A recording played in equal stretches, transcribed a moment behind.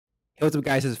Hey, what's up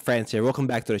guys, it's France here. Welcome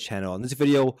back to the channel. In this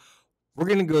video, we're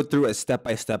going to go through a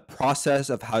step-by-step process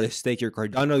of how to stake your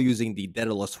Cardano using the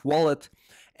Deadalus Wallet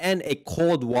and a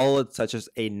cold wallet such as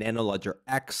a Nano Ledger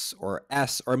X or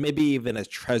S, or maybe even a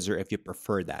Trezor if you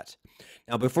prefer that.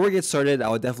 Now, before we get started, I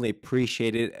would definitely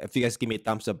appreciate it if you guys give me a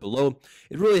thumbs up below.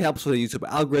 It really helps with the YouTube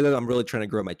algorithm. I'm really trying to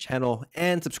grow my channel,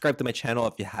 and subscribe to my channel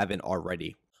if you haven't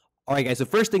already. All right, guys, so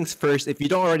first things first, if you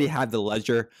don't already have the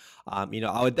ledger, I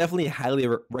would definitely highly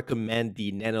recommend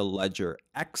the Nano Ledger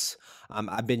X.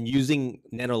 I've been using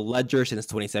Nano Ledger since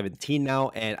 2017 now,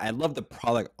 and I love the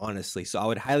product, honestly, so I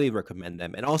would highly recommend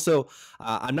them. And also,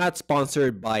 I'm not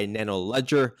sponsored by Nano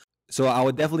Ledger, so I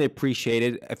would definitely appreciate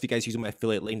it if you guys use my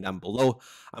affiliate link down below.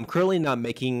 I'm currently not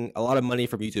making a lot of money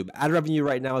from YouTube ad revenue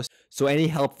right now, so any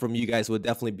help from you guys would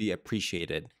definitely be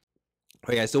appreciated.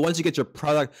 Okay, guys, so once you get your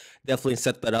product, definitely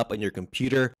set that up on your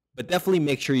computer, but definitely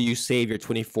make sure you save your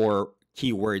 24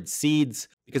 keyword seeds,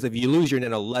 because if you lose your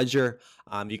Nano Ledger,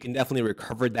 you can definitely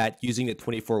recover that using the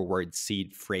 24 word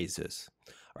seed phrases.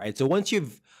 All right, so once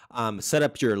you've set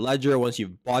up your ledger, once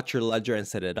you've bought your ledger and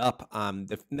set it up,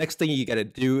 the next thing you got to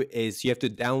do is you have to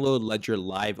download Ledger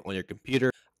Live on your computer.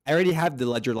 I already have the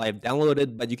Ledger Live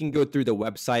downloaded, but you can go through the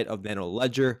website of Nano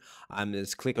Ledger.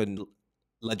 Just click on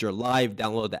Ledger Live,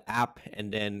 download the app,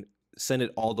 and then send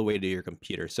it all the way to your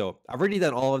computer. So I've already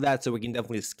done all of that, so we can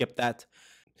definitely skip that.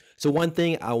 So one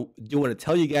thing I do want to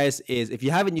tell you guys is if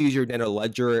you haven't used your Nano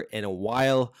Ledger in a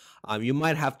while, you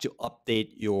might have to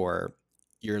update your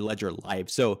Ledger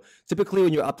Live. So typically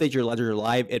when you update your Ledger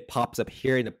Live, it pops up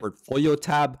here in the portfolio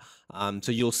tab.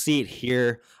 So you'll see it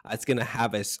here. It's going to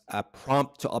have a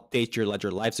prompt to update your Ledger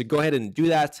Live. So go ahead and do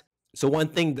that. So one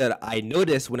thing that I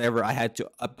noticed whenever I had to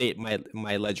update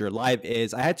my Ledger Live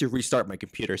is I had to restart my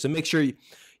computer. So make sure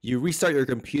you restart your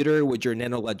computer with your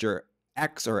Nano Ledger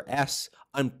X or S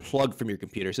unplugged from your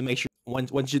computer. So make sure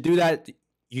once you do that,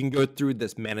 you can go through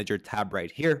this manager tab right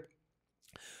here.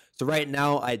 So right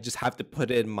now I just have to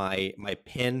put in my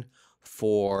PIN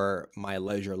for my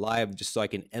Ledger Live just so I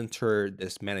can enter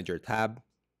this manager tab.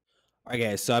 All right,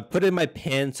 guys, so I put in my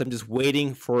PIN, so I'm just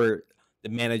waiting for the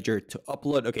manager to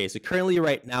upload. Okay, so currently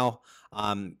right now,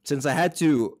 since I had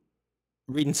to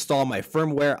reinstall my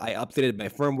firmware, I updated my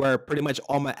firmware. Pretty much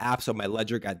all my apps on my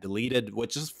ledger got deleted,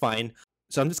 which is fine.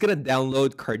 So I'm just gonna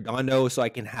download Cardano so I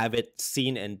can have it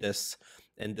seen in this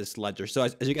ledger. So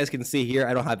as you guys can see here,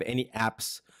 I don't have any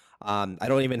apps. I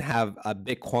don't even have a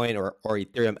Bitcoin or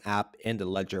Ethereum app in the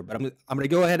ledger, but I'm gonna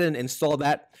go ahead and install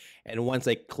that. And once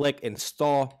I click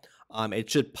install, it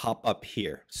should pop up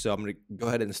here. So I'm going to go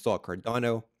ahead and install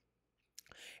Cardano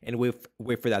and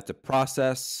wait for that to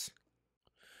process.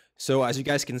 So as you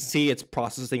guys can see, it's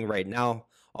processing right now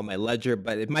on my ledger,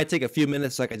 but it might take a few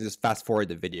minutes, so I can just fast forward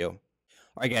the video. All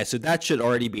right, guys, so that should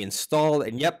already be installed.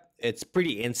 And yep, it's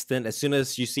pretty instant. As soon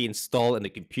as you see install in the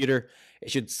computer,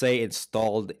 it should say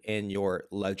installed in your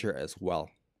ledger as well.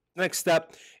 Next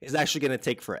step is actually going to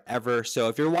take forever. So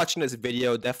if you're watching this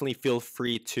video, definitely feel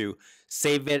free to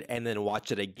save it and then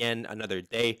watch it again another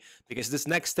day, because this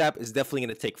next step is definitely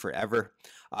going to take forever.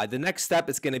 The next step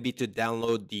is going to be to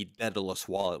download the Deadalus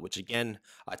Wallet, which again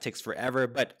takes forever.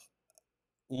 But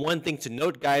one thing to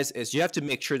note, guys, is you have to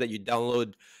make sure that you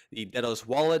download the Deadalus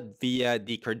Wallet via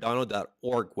the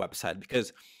Cardano.org website,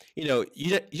 because you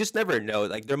just never know.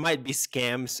 Like, there might be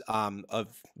scams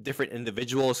of different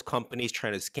individuals, companies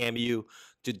trying to scam you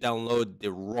to download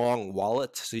the wrong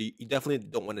wallet. So you definitely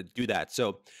don't want to do that.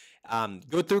 So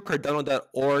go through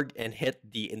Cardano.org and hit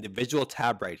the individual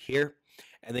tab right here,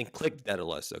 and then click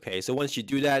Deadalus. Okay, so once you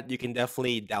do that, you can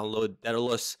definitely download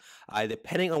Deadalus.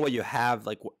 Depending on what you have,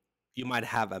 like you might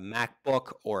have a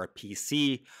MacBook or a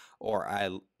PC or a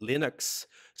Linux.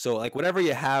 So like whatever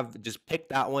you have, just pick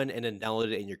that one and then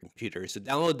download it in your computer. So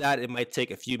download that. It might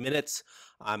take a few minutes,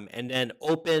 and then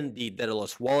open the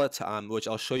Deadalus Wallet, which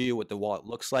I'll show you what the wallet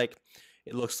looks like.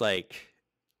 It looks like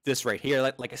this right here.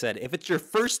 Like I said, if it's your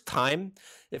first time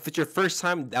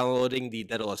downloading the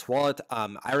Deadalus Wallet,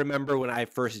 I remember when I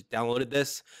first downloaded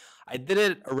this, I did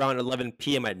it around 11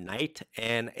 p.m. at night,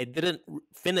 and it didn't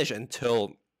finish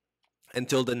until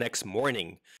the next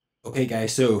morning. Okay,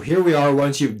 guys, so here we are.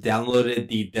 Once you've downloaded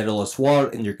the Deadalus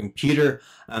Wallet in your computer,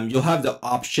 you'll have the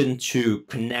option to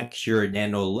connect your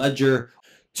Nano Ledger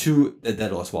to the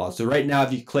Deadalus Wallet. So right now,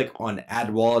 if you click on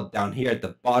Add Wallet down here at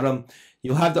the bottom,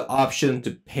 you'll have the option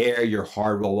to pair your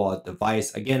hardware wallet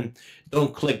device. Again,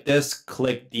 don't click this,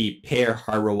 click the pair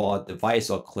hardware wallet device.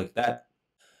 I'll click that.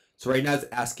 So right now it's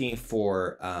asking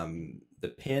for the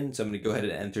PIN. So I'm going to go ahead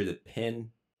and enter the PIN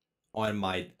on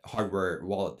my hardware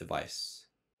wallet device.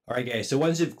 All right, guys, so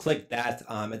once you've clicked that,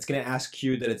 it's going to ask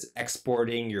you that it's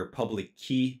exporting your public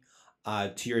key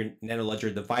to your Nano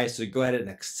Ledger device. So go ahead and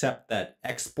accept that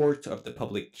export of the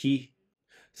public key.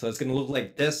 So it's going to look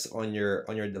like this on your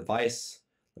device.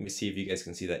 Let me see if you guys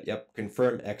can see that. Yep,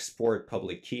 confirm export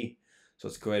public key. So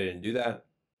let's go ahead and do that.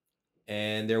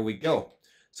 And there we go.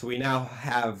 So we now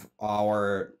have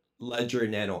our Ledger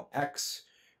Nano X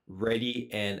ready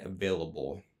and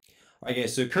available. Okay,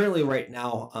 so currently right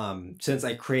now, since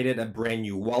I created a brand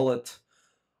new wallet,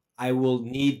 I will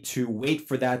need to wait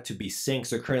for that to be synced.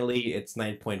 So currently it's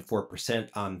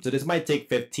 9.4%. So this might take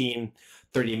 15,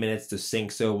 30 minutes to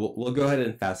sync. So we'll go ahead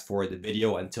and fast forward the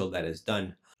video until that is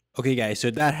done. Okay guys, so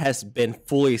that has been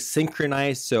fully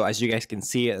synchronized. So as you guys can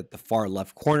see at the far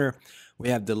left corner, we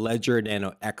have the Ledger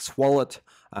Nano X wallet.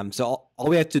 So all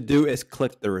we have to do is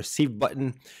click the receive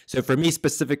button. So for me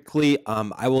specifically,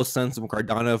 I will send some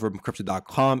Cardano from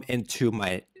crypto.com into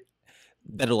my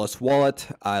Deadalus Wallet,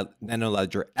 Nano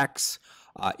Ledger X.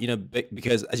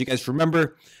 Because as you guys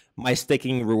remember, my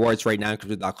staking rewards right now in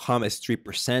crypto.com is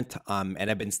 3%,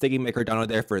 and I've been staking my Cardano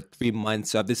there for 3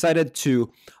 months. So I've decided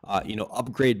to,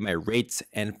 upgrade my rates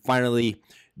and finally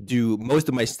do most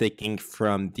of my staking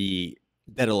from the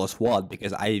Deadalus Wallet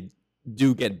because I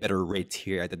do get better rates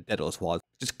here at the Deadalus Wallet.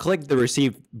 Just click the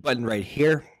receive button right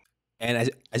here. And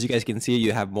as you guys can see,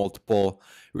 you have multiple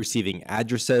receiving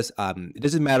addresses. It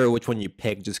doesn't matter which one you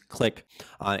pick, just click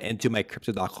into my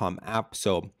crypto.com app.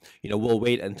 So, we'll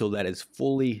wait until that is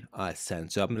fully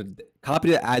sent. So I'm going to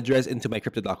copy the address into my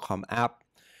crypto.com app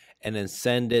and then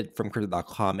send it from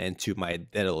crypto.com into my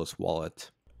Deadalus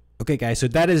wallet. Okay guys, so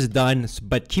that is done,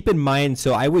 but keep in mind,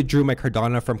 so I withdrew my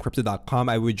Cardano from crypto.com.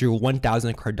 I withdrew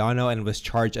 1,000 Cardano and was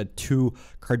charged a 2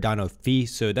 Cardano fee.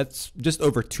 So that's just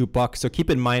over $2. So keep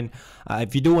in mind,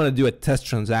 if you do want to do a test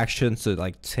transaction, so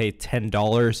like say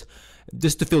 $10,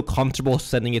 just to feel comfortable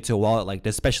sending it to a wallet like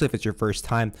this, especially if it's your first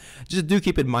time, just do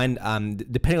keep in mind,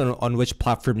 depending on which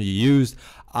platform you use,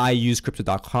 I use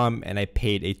crypto.com and I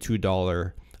paid a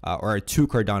 $2 or a 2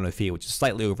 Cardano fee, which is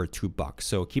slightly over $2.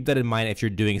 So keep that in mind if you're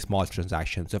doing small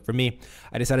transactions. So for me,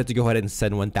 I decided to go ahead and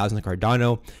send 1,000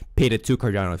 Cardano, paid a 2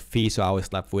 Cardano fee, so I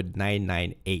was left with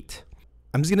 998.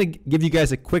 I'm just gonna give you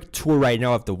guys a quick tour right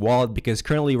now of the wallet because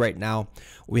currently right now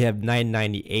we have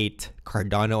 998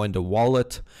 Cardano in the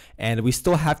wallet, and we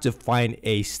still have to find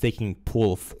a staking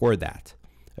pool for that.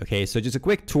 Okay, so just a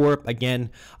quick tour.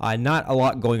 Again, not a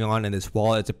lot going on in this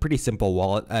wallet. It's a pretty simple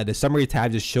wallet. The summary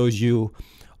tab just shows you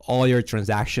all your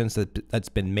transactions that's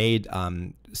been made,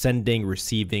 sending,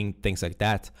 receiving, things like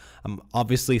that.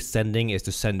 Obviously, sending is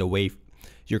to send away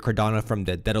your Cardano from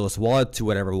the Deadalus wallet to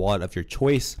whatever wallet of your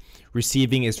choice.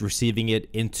 Receiving is receiving it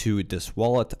into this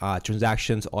wallet.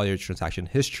 Transactions, all your transaction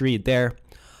history there.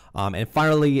 And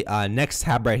finally, next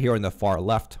tab right here on the far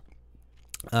left,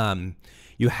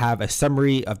 you have a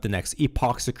summary of the next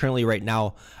epoch. So currently right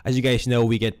now, as you guys know,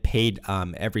 we get paid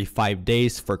every 5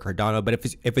 days for Cardano. But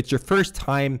if it's your first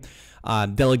time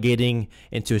delegating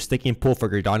into a staking pool for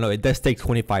Cardano, it does take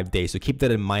 25 days. So keep that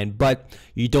in mind. But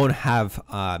you don't have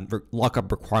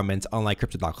lockup requirements unlike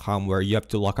crypto.com where you have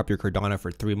to lock up your Cardano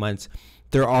for 3 months.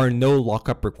 There are no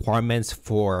lockup requirements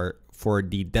for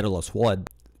the Deadalus wallet.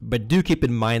 But do keep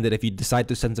in mind that if you decide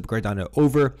to send some Cardano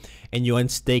over and you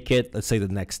unstake it, let's say the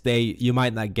next day, you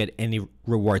might not get any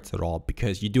rewards at all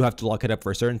because you do have to lock it up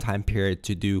for a certain time period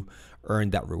to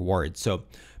earn that reward. So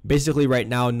basically right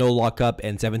now, no lockup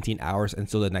and 17 hours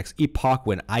until the next epoch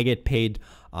when I get paid.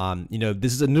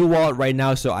 This is a new wallet right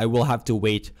now, so I will have to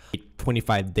wait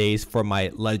 25 days for my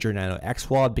Ledger Nano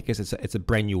X wallet because it's a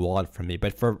brand new wallet for me.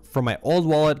 But for my old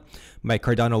wallet, my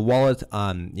Cardano wallet,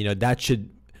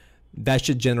 that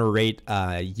should generate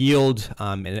yield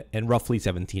in roughly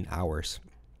 17 hours.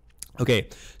 Okay,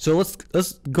 so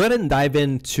let's go ahead and dive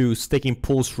into staking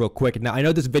pools real quick. Now, I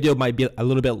know this video might be a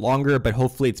little bit longer, but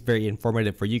hopefully it's very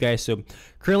informative for you guys. So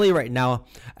currently right now,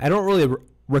 I don't really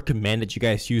recommend that you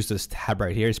guys use this tab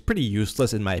right here. It's pretty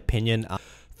useless in my opinion.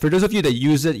 For those of you that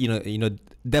use it,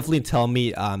 definitely tell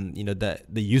me, the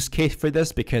use case for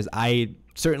this because I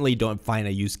certainly don't find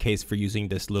a use case for using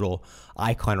this little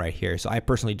icon right here. So I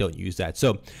personally don't use that.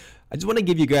 So I just want to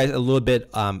give you guys a little bit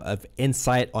of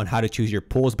insight on how to choose your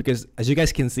pools because as you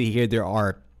guys can see here, there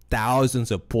are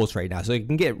thousands of pools right now. So it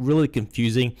can get really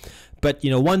confusing. But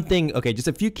one thing, okay, just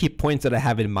a few key points that I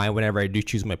have in mind whenever I do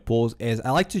choose my pools is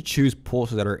I like to choose pools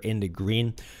that are in the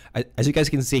green. As you guys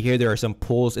can see here, there are some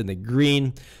pools in the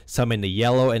green, some in the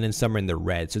yellow, and then some in the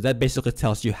red. So that basically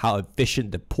tells you how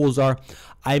efficient the pools are.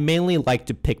 I mainly like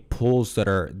to pick pools that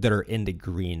are in the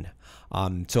green.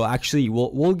 So actually,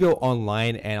 we'll go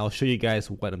online and I'll show you guys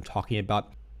what I'm talking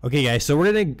about. Okay, guys, so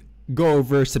we're gonna go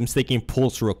over some staking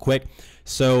pools real quick.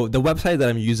 So the website that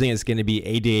I'm using is going to be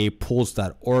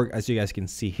adapools.org, as you guys can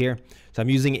see here. So I'm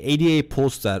using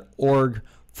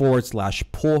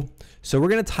adapools.org/pool. So we're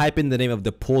going to type in the name of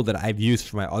the pool that I've used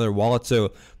for my other wallet.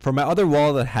 So for my other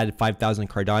wallet that had 5,000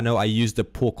 Cardano, I used a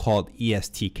pool called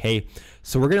ESTK.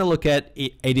 So we're going to look at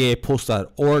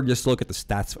adapools.org, just look at the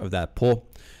stats of that pool.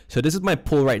 So this is my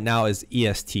pool right now is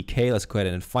ESTK. Let's go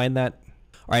ahead and find that.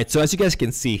 All right, so as you guys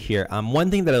can see here,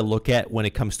 one thing that I look at when it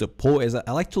comes to pool is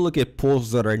I like to look at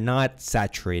pools that are not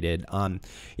saturated.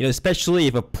 Especially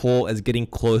if a pool is getting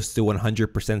close to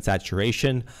 100%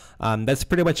 saturation, that's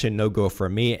pretty much a no-go for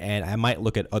me, and I might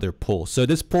look at other pools. So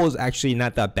this pool is actually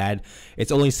not that bad.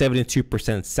 It's only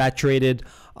 72% saturated.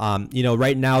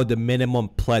 Right now the minimum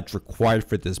pledge required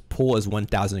for this pool is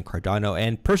 1,000 Cardano,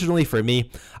 and personally for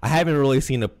me, I haven't really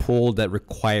seen a pool that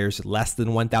requires less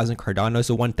than 1,000 Cardano.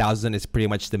 So 1,000 is pretty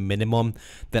much the minimum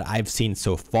that I've seen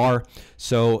so far.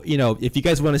 So if you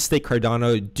guys want to stake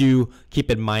Cardano, do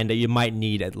keep in mind that you might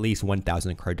need at least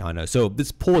 1,000 Cardano. So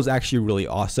this pool is actually really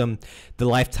awesome. The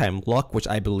lifetime luck, which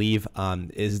I believe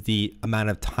is the amount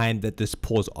of time that this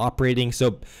pool is operating.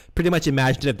 So pretty much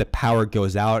imagine if the power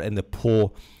goes out and the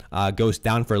pool goes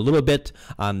down for a little bit,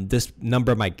 this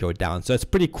number might go down. So it's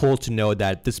pretty cool to know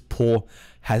that this pool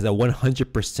has a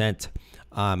 100%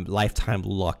 lifetime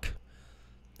luck.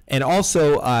 And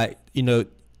also,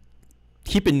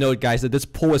 keep in note, guys, that this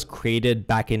pool was created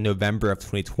back in November of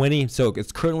 2020. So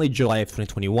it's currently July of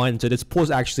 2021. So this pool has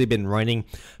actually been running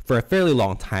for a fairly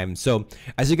long time. So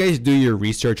as you guys do your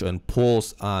research on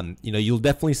pools, you'll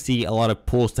definitely see a lot of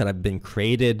pools that have been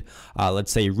created,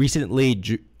 let's say recently,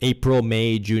 April,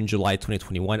 May, June, July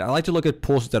 2021. I like to look at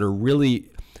pools that are really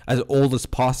as old as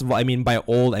possible. I mean, by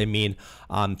old, I mean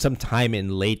sometime in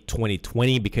late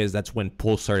 2020, because that's when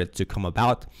pools started to come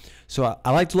about. So I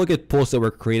like to look at pools that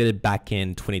were created back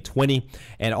in 2020,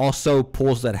 and also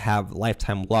pools that have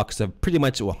lifetime locks of pretty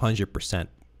much 100%.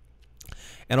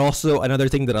 And also another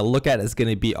thing that I look at is going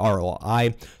to be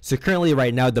ROI. So currently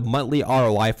right now, the monthly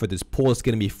ROI for this pool is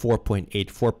going to be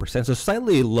 4.84%. So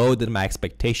slightly lower than my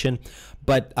expectation,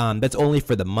 but that's only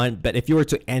for the month. But if you were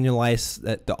to annualize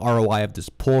the ROI of this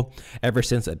pool ever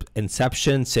since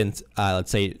inception, since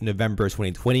let's say November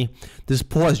 2020, this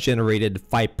pool has generated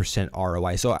 5%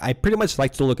 ROI. So I pretty much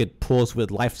like to look at pools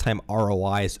with lifetime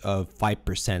ROIs of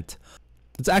 5%.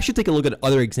 Let's actually take a look at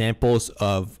other examples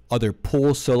of other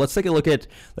pools. So let's take a look at,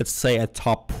 let's say, a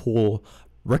top pool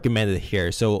recommended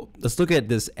here. So let's look at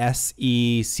this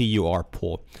SECUR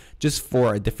pool, just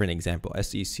for a different example,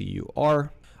 SECUR. All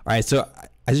right, so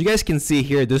as you guys can see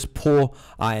here, this pool,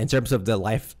 in terms of the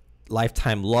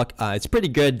lifetime luck, it's pretty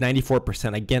good,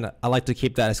 94%. Again, I like to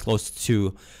keep that as close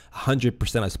to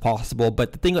 100% as possible.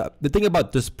 But the thing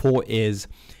about this pool is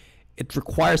it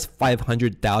requires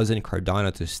 500,000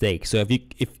 Cardano to stake. So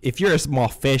if you're a small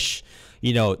fish,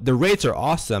 the rates are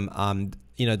awesome.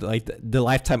 The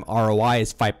lifetime ROI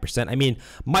is 5%. I mean,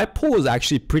 my pool is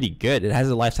actually pretty good. It has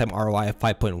a lifetime ROI of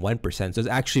 5.1%. So it's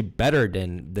actually better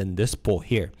than this pool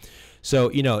here.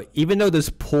 So, even though this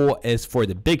pool is for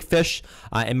the big fish,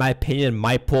 in my opinion,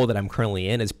 my pool that I'm currently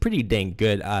in is pretty dang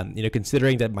good,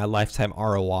 considering that my lifetime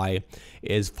ROI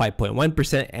is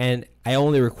 5.1% and I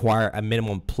only require a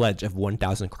minimum pledge of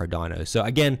 1,000 Cardano. So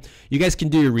again, you guys can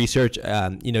do your research.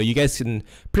 You guys can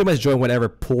pretty much join whatever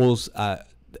pools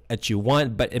that you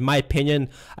want, but in my opinion,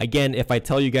 again, if I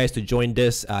tell you guys to join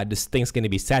this thing's going to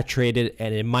be saturated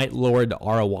and it might lower the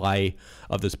ROI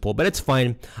of this pool, but it's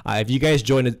fine. If you guys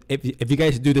join it, if you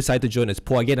guys do decide to join this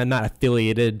pool, again, I'm not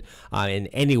affiliated in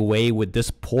any way with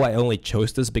this pool. I only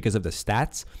chose this because of the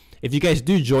stats. If you guys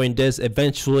do join this,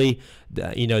 eventually,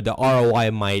 the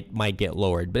ROI might get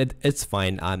lowered, but it's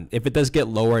fine. If it does get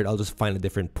lowered, I'll just find a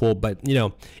different pool. But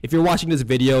if you're watching this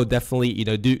video, definitely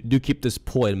do keep this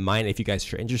pool in mind if you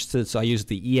guys are interested. So I use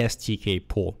the ESTK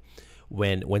pool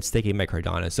when staking my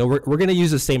Cardano. So we're gonna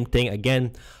use the same thing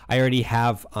again. I already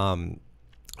have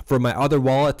for my other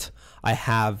wallet, I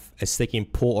have a staking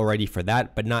pool already for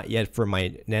that, but not yet for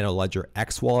my Nano Ledger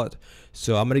X wallet.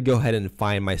 So I'm going to go ahead and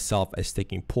find myself a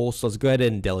staking pool. So let's go ahead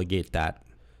and delegate that.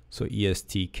 So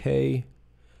ESTK.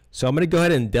 So I'm going to go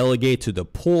ahead and delegate to the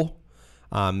pool.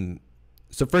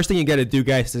 So first thing you got to do,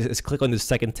 guys, is click on the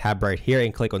second tab right here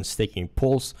and click on staking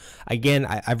pools. Again,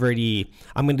 I'm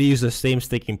going to use the same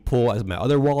staking pool as my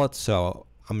other wallet. So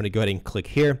I'm going to go ahead and click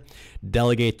here,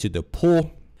 delegate to the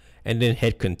pool, and then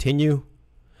hit continue.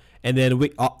 And then we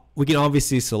can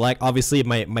obviously select, obviously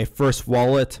my first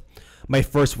wallet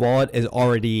is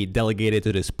already delegated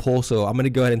to this pool. So I'm going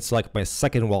to go ahead and select my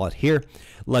second wallet here,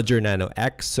 Ledger Nano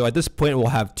X. So at this point, we'll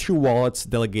have two wallets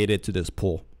delegated to this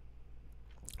pool.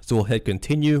 So we'll hit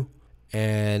continue.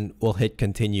 and we'll hit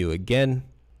continue again.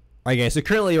 All right, guys, so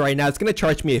currently right now it's going to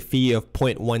charge me a fee of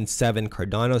 0.17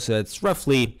 Cardano, so it's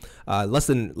roughly less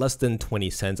than 20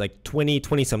 cents, like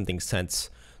 20 something cents.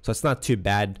 So it's not too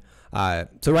bad.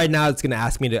 So right now it's going to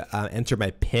ask me to enter my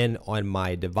PIN on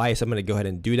my device. I'm going to go ahead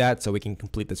and do that so we can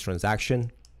complete this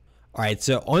transaction. All right,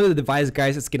 so on the device,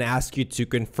 guys, it's going to ask you to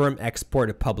confirm export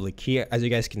of public key. As you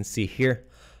guys can see here,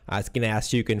 it's going to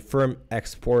ask you to confirm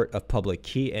export of public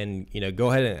key, and go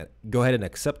ahead and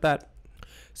accept that.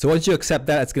 So once you accept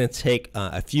that, it's going to take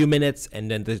a few minutes,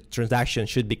 and then the transaction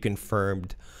should be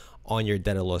confirmed on your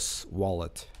Deadalus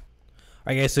wallet.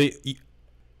 All right, guys, so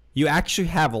you actually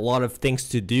have a lot of things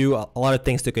to do, a lot of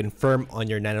things to confirm on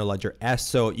your Nano Ledger S.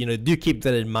 So, do keep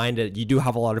that in mind, that you do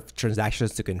have a lot of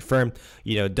transactions to confirm,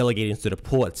 delegating to the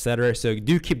pool, etc. So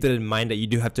do keep that in mind, that you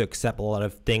do have to accept a lot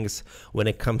of things when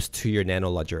it comes to your Nano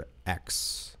Ledger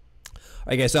X. All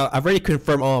right, guys, so I've already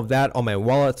confirmed all of that on my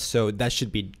wallet, so that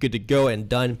should be good to go and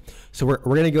done. So we're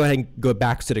going to go ahead and go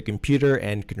back to the computer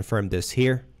and confirm this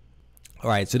here. All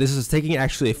right, so this is taking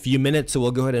actually a few minutes, so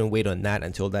we'll go ahead and wait on that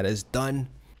until that is done.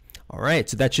 All right,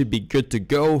 so that should be good to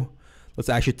go. Let's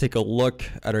actually take a look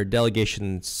at our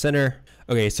delegation center.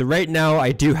 Okay, so right now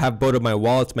I do have both of my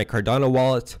wallets, my Cardano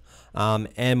wallet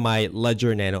and my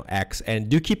Ledger Nano X. And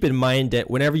do keep in mind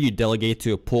that whenever you delegate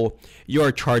to a pool, you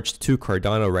are charged 2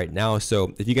 Cardano right now.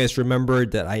 So if you guys remember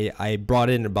that I brought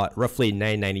in about roughly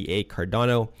 998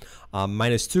 Cardano,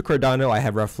 minus 2 Cardano, I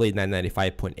have roughly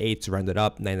 995.8 to round it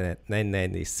up,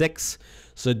 996.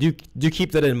 So do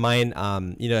keep that in mind.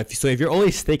 If you're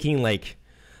only staking like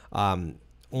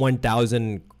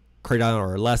 1,000 Cardano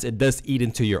or less, it does eat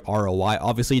into your ROI.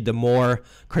 Obviously, the more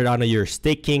Cardano you're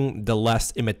staking, the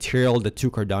less immaterial the 2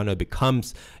 Cardano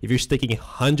becomes. If you're staking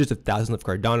hundreds of thousands of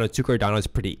Cardano, 2 Cardano is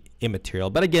pretty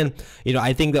immaterial. But again,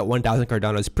 I think that 1,000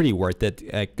 Cardano is pretty worth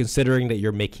it, considering that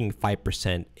you're making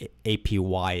 5%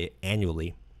 APY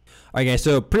annually. All right, guys,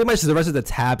 so pretty much the rest of the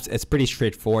tabs, it's pretty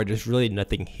straightforward. There's really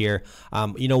nothing here.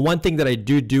 One thing that I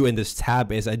do in this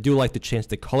tab is I do like to change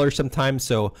the color sometimes.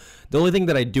 So the only thing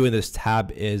that I do in this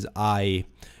tab is I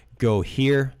go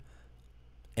here,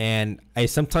 and I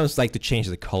sometimes like to change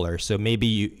the color. So maybe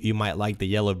you might like the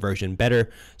yellow version better.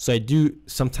 So I do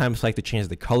sometimes like to change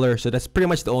the color. So that's pretty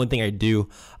much the only thing I do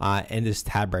in this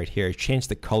tab right here, change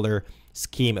the color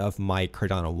scheme of my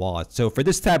Cardano wallet. So for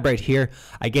this tab right here,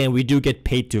 again, we do get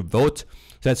paid to vote, so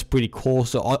that's pretty cool.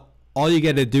 So all you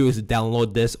got to do is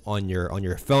download this on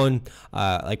your phone,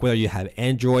 like whether you have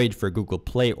Android for Google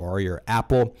Play or your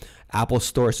Apple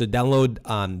Store. So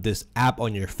download this app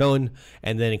on your phone,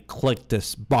 and then click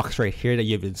this box right here that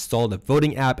you've installed, a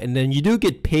voting app, and then you do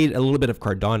get paid a little bit of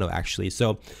Cardano actually.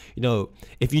 So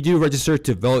if you do register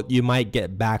to vote, you might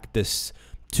get back this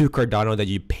 2 Cardano that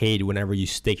you paid whenever you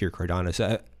stake your Cardano.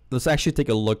 So let's actually take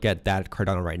a look at that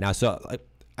Cardano right now. So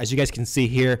as you guys can see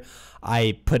here,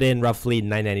 I put in roughly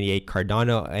 998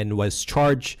 Cardano and was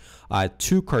charged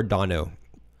 2 Cardano. All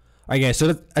right, guys,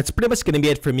 so that's pretty much going to be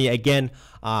it for me. Again,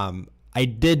 I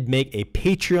did make a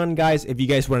Patreon, guys. If you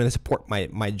guys want to support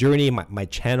my journey, my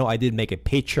channel, I did make a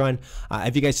Patreon.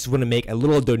 If you guys just want to make a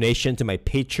little donation to my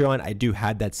Patreon, I do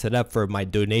have that set up for my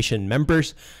donation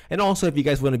members. And also, if you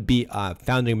guys want to be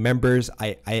founding members,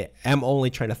 I am only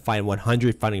trying to find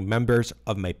 100 founding members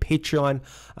of my Patreon,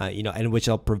 in which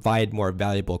I'll provide more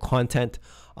valuable content.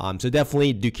 So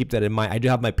definitely do keep that in mind. I do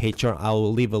have my Patreon. I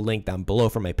will leave a link down below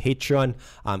for my Patreon.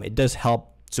 It does help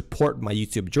support my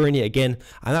YouTube journey. Again,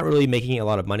 I'm not really making a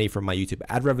lot of money from my YouTube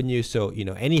ad revenue, so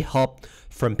any help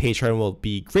from Patreon will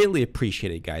be greatly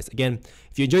appreciated, guys. Again,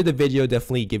 if you enjoyed the video,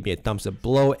 definitely give me a thumbs up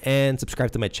below and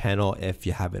subscribe to my channel if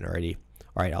you haven't already.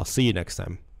 All right, I'll see you next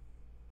time.